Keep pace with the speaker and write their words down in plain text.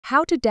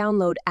How to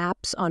download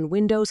apps on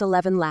Windows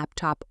 11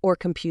 laptop or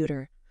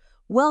computer.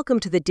 Welcome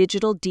to the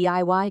Digital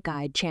DIY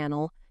Guide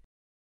channel.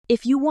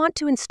 If you want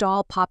to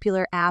install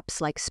popular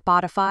apps like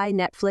Spotify,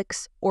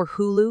 Netflix, or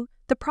Hulu,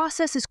 the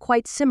process is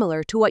quite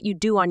similar to what you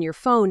do on your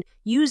phone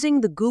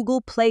using the Google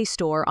Play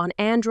Store on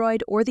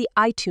Android or the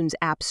iTunes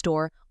App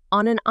Store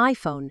on an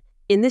iPhone.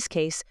 In this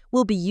case,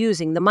 we'll be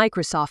using the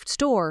Microsoft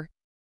Store.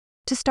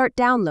 To start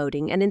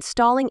downloading and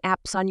installing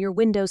apps on your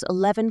Windows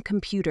 11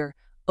 computer,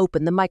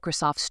 open the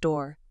Microsoft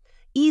Store.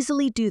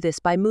 Easily do this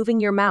by moving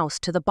your mouse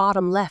to the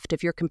bottom left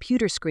of your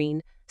computer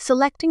screen,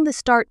 selecting the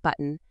Start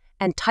button,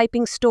 and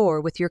typing Store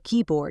with your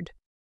keyboard.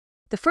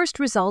 The first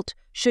result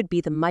should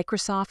be the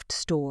Microsoft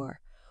Store.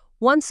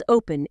 Once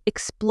open,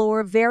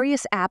 explore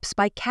various apps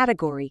by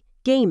category,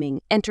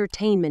 gaming,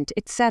 entertainment,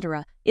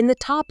 etc. in the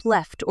top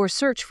left or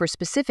search for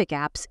specific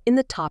apps in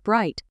the top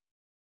right.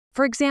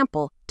 For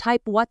example,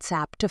 type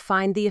WhatsApp to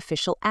find the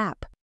official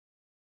app.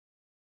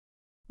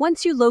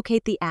 Once you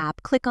locate the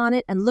app, click on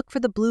it and look for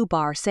the blue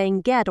bar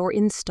saying Get or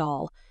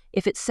Install.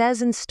 If it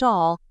says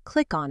Install,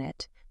 click on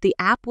it. The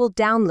app will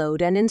download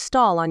and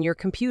install on your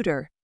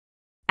computer.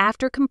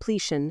 After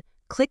completion,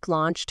 click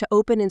Launch to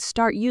open and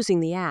start using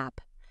the app.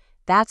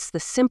 That's the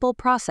simple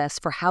process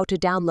for how to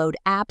download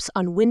apps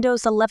on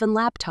Windows 11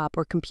 laptop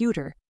or computer.